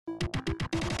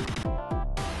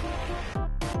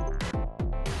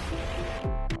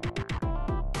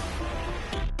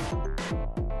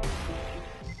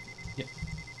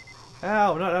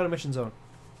Ow, not out of mission zone.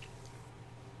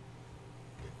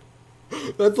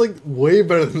 That's like way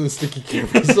better than the sticky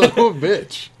camera, son of a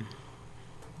bitch.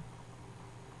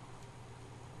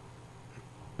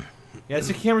 Yeah, the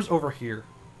sticky camera's over here.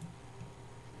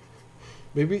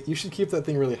 Maybe you should keep that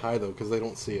thing really high though, because they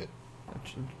don't see it.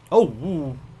 Oh,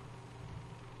 woo.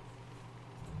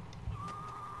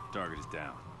 Target is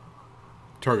down.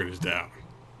 Target is down.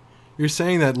 You're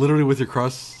saying that literally with your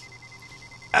cross.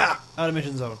 Ah, out of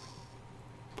mission zone.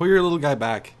 Put your little guy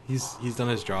back. He's done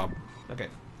his job. Okay,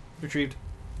 retrieved.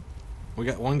 We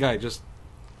got one guy just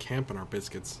camping our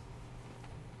biscuits.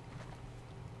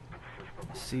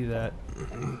 See that.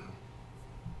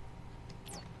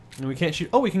 And we can't shoot.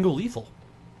 Oh, we can go lethal.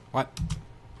 What?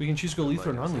 We can choose to go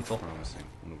lethal or non-lethal. Promising.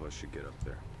 One of us should get up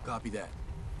there. Copy that.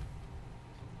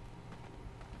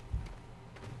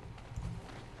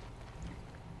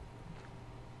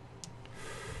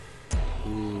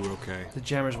 Ooh, okay. The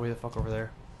jammer's way the fuck over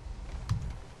there.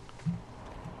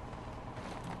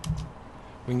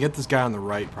 We can get this guy on the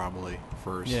right probably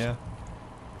first. Yeah.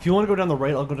 If you want to go down the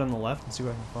right, I'll go down the left and see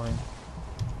what I can find.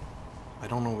 I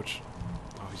don't know which.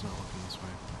 Oh, he's not looking this way.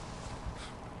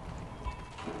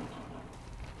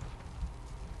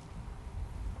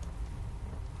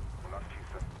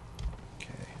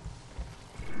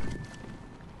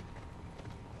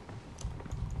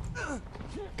 Okay.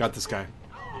 Got this guy.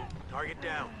 Target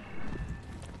down.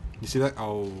 You see that?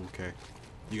 Oh, okay.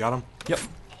 You got him? Yep.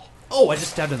 Oh, I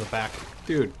just stabbed in the back.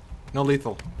 Dude, no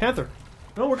lethal. Panther.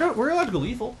 No, we're allowed to go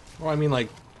lethal. Well, I mean, like,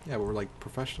 yeah, we're like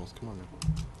professionals. Come on now.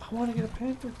 I want to get a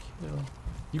panther kill.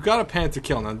 You got a panther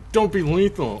kill now. Don't be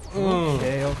lethal.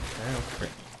 Okay.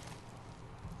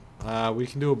 We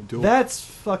can do a dual. That's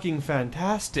fucking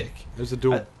fantastic. There's a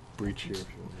dual breach here. If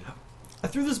you want. I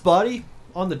threw this body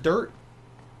on the dirt,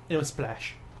 and it was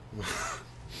splash.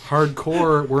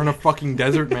 Hardcore. We're in a fucking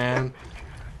desert, man.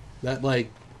 That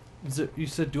like. Is it? You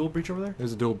said dual breach over there?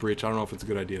 There's a dual breach. I don't know if it's a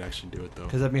good idea to actually do it though.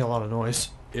 Because that'd make a lot of noise.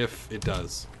 If it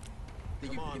does.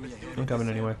 I'm coming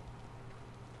anyway.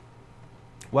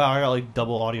 Wow, I got like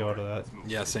double audio out of that.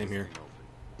 Yeah, same here.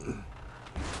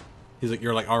 He's like,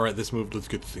 you're like, all right, this move. Let's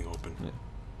get this thing open. Yeah.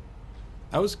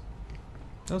 That was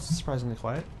surprisingly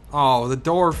quiet. Oh, the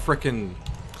door frickin'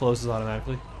 Closes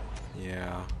automatically.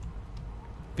 Yeah.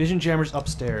 Vision jammers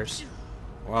upstairs.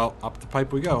 Well, up the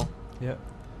pipe we go. Yep.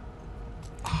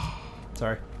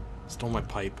 Sorry. Stole my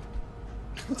pipe.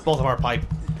 It's both of our pipe.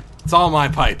 It's all my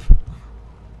pipe.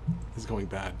 It's going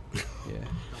bad.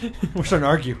 Yeah. We're starting to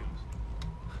argue.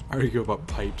 Argue about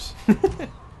pipes.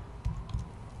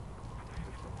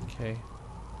 Okay.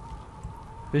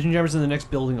 Vision jammers in the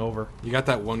next building over. You got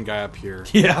that one guy up here.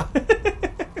 Yeah.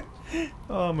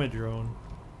 Oh, my drone.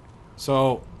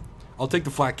 So, I'll take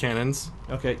the flat cannons.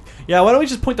 Okay. Yeah, why don't we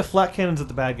just point the flat cannons at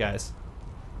the bad guys?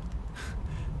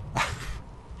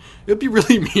 It'd be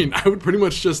really mean. I would pretty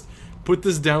much just put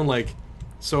this down like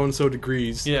so-and-so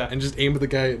degrees. Yeah. And just aim at the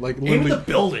guy like Aim literally at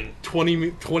the building.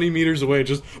 20 meters away.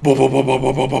 Just bo bo bo bo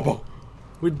bo bo bo bo.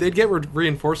 They'd get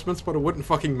reinforcements, but it wouldn't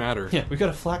fucking matter. Yeah, we got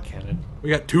a flat cannon. We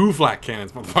got 2 flat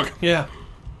cannons, motherfucker. Yeah.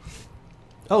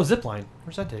 Oh, zipline.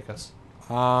 Where's that take us?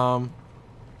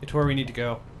 It's where we need to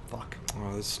go. Fuck.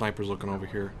 Oh, this sniper's looking over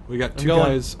here. We got I'm 2 going.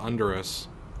 guys under us.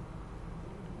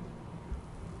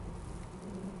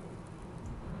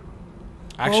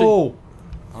 Actually, oh,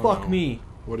 fuck me.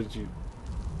 What did you?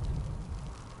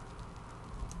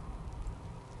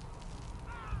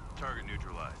 Target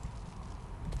neutralized.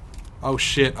 Oh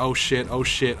shit! Oh shit! Oh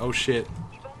shit! Oh shit!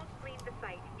 You've almost cleaned the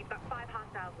site. You've got 5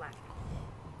 hostiles left.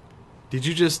 Did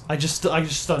you just? I just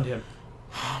stunned him.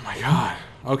 Oh my god.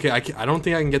 Okay, I don't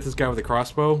think I can get this guy with a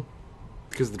crossbow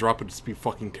because the drop would just be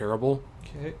fucking terrible.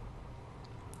 Okay.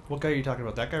 What guy are you talking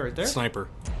about? That guy right there? Sniper.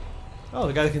 Oh,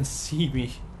 the guy that can see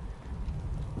me.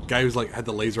 Guy who's like had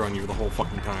the laser on you the whole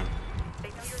fucking time. They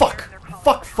know you're Fuck! there, they're calling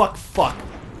Fuck! for Fuck! Fuck!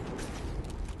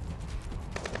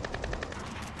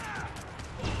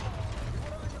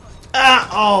 Ah!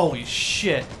 Holy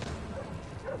shit!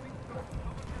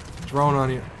 Drone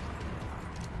on you.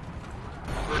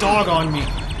 Dog on me!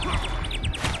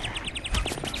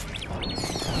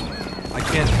 I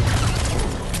can't.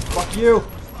 Fuck you!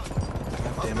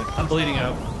 God damn it. I'm bleeding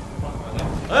out.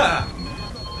 Ah!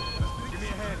 Give me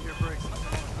a hand here, Briggs.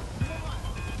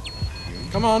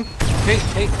 Come on.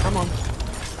 Hey, come on.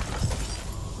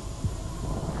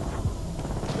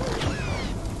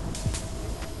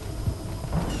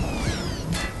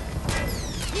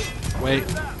 Wait.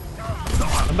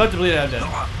 I'm about to bleed out dead.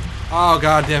 Oh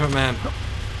god damn it, man.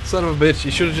 Son of a bitch,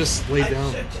 you should have just laid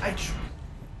down.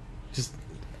 Just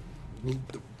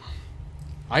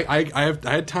I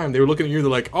had time. They were looking at you. They're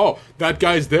like, "Oh, that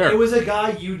guy's there." It was a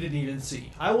guy you didn't even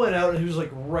see. I went out and he was like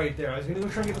right there. I was gonna go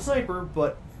try and get the sniper,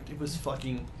 but it was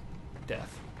fucking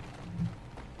death.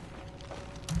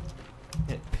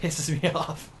 It pisses me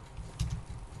off.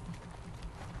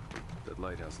 That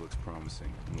lighthouse looks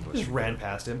promising. Just ran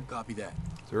past him. Copy that.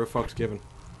 0 fucks given.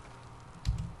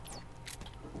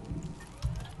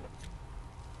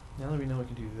 Now that we know we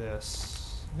can do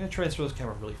this, I'm gonna transfer this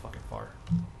camera really fucking far.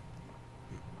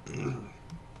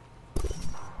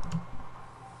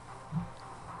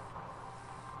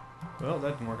 Well,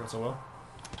 that didn't work out so well.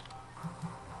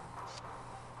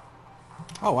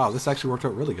 Oh wow, this actually worked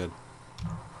out really good.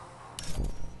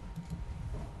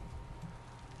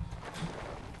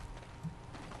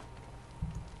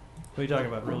 What are you talking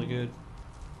about? Really good.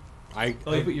 I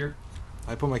You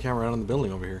put my camera out on the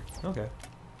building over here. okay.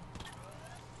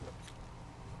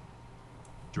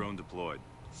 Drone deployed.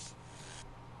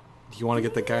 Do you want to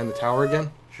get that guy in the tower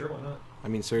again? Sure, why not? I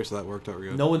mean, seriously, that worked out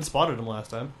real good. No one spotted him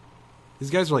last time. These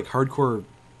guys are like hardcore.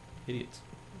 Idiots.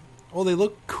 Oh, they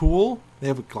look cool. They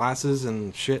have glasses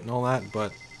and shit and all that,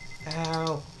 but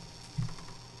Ow.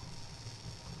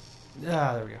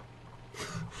 Ah, there we go.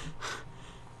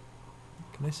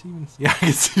 can I see even? Yeah, I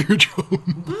can see your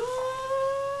drone.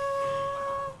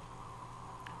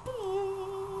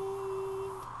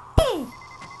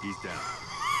 He's down.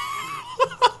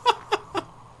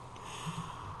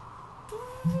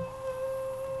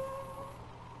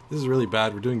 This is really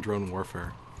bad. We're doing drone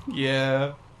warfare.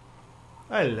 Yeah.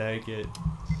 I like it.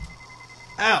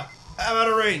 Ow! I'm out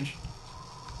of range.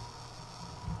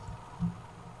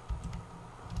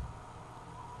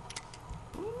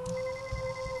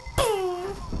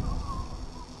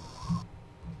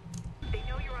 They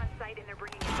know you're on site and they're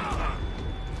bringing you.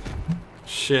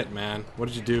 Shit, man. What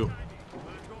did you do?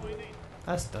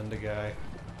 I stunned a guy.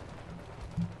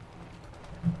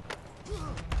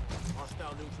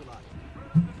 Hostile neutralized.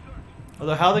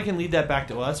 Although how they can lead that back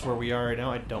to us where we are right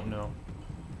now, I don't know.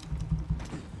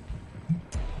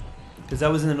 Because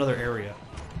that was in another area.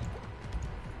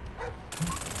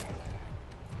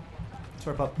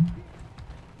 Sorry, pup.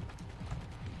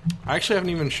 I actually haven't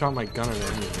even shot my gun at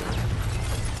any of them.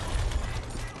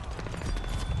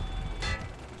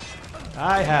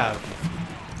 I have.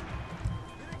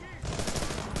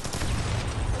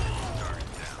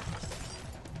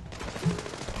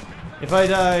 If I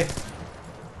die,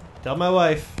 tell my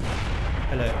wife.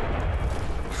 Hello.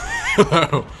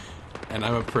 Hello. And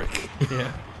I'm a prick.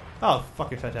 Yeah. Oh,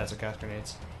 fucking fantastic gas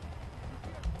grenades.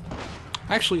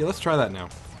 Actually, let's try that now.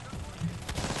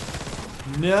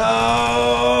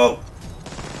 No!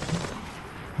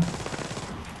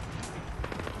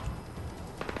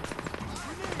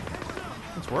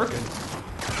 It's working.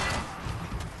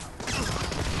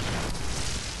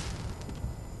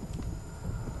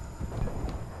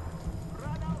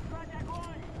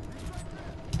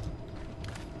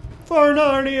 For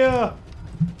Narnia!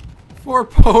 For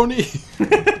pony.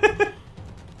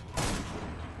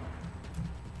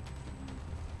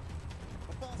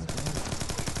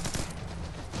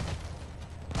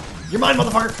 You're mine,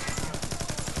 motherfucker!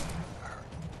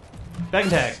 Bag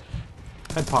and tag.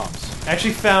 Head pops.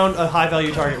 Actually found a high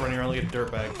value target running around like a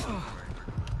dirtbag.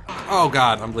 Oh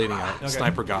god, I'm bleeding out. Okay.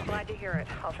 Sniper got me. Glad to hear it.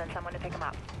 I'll send someone to pick him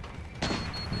up.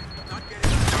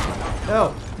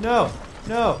 No, no,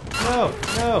 no, no,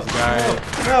 no, Guy. no,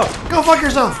 no! Go fuck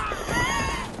yourself!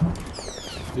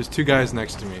 There's 2 guys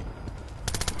next to me.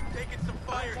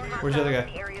 Where's the other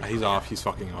guy? He's off. He's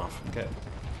fucking off. Okay.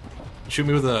 Shoot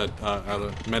me with a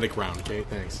medic round, okay?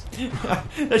 Thanks.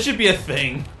 That should be a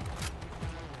thing.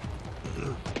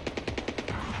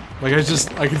 Like,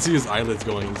 I can see his eyelids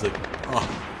going. He's like, oh.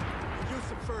 Use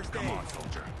some first aid.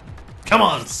 Come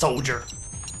on, soldier!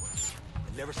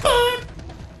 Never stop.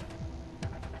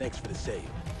 Thanks for the save.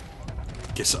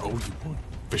 Guess I owe you one,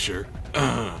 Fisher.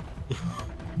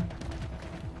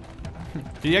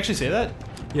 Did he actually say that?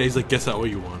 Yeah, he's like, guess I owe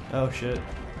you one. Oh shit.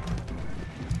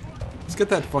 Let's get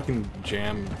that fucking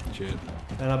jam shit.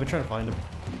 And I've been trying to find him.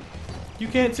 You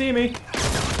can't see me!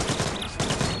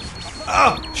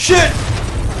 Oh, shit!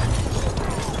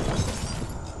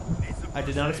 I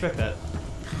did not expect that.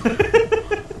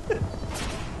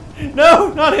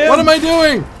 No, not him! What am I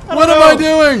doing? What don't am I know.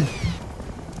 doing?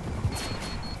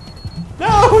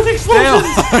 No, the Stay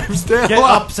explosions! alive! Stay Get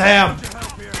alive! up, Sam!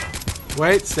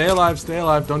 Wait, stay alive, stay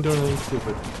alive. Don't do anything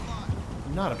stupid.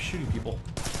 I'm not, I'm shooting people.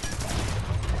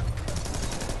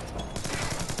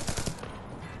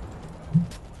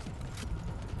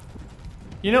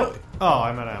 You know... Oh,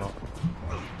 I'm out of ammo.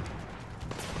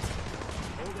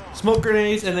 Smoke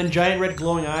grenades and then giant red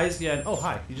glowing eyes. Yeah. Oh,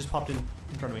 hi. You just popped in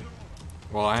front of me.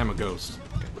 Well, I am a ghost.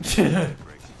 Can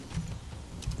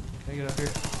I get up here?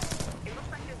 It looks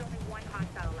like there's only one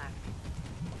hostile left.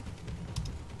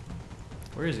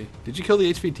 Where is he? Did you kill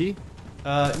the HVT?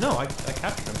 No, I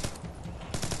captured him.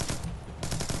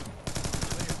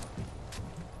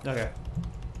 Okay.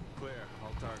 Clear. All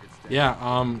targets down.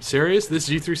 Yeah, serious? This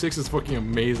G36 is fucking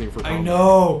amazing for combat. I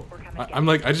know! We're coming I'm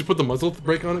like, I just put the muzzle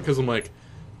brake on it because I'm like,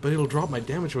 but it'll drop my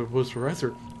damage with post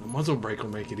suppressor. The muzzle brake will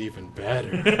make it even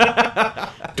better.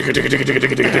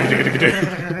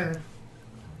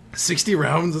 60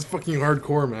 rounds is fucking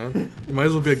hardcore, man. You might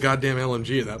as well be a goddamn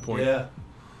LMG at that point. Yeah.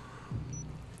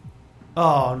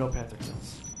 Oh, no Panther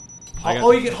kills. I got-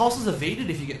 Oh, you get hostiles evaded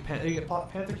if you get Panther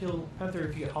kill Panther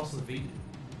if you get hostiles evaded.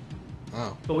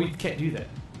 Oh, But we can't do that.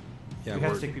 yeah. we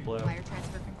have to word. take people out. Wire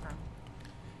transfer confirmed.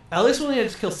 At least we only had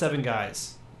to kill 7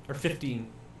 guys. Or 15.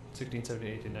 16,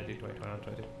 17, 18, 19, 20, 21,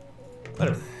 22.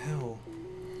 Whatever. Hell.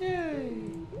 Yay!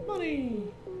 Money!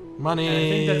 Money. And I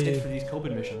think that's it for these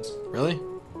COVID missions. Really?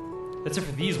 That's it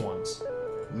for these ones.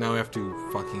 Now we have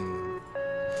to fucking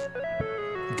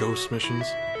ghost missions.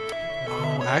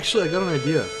 Oh, actually, I got an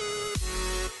idea.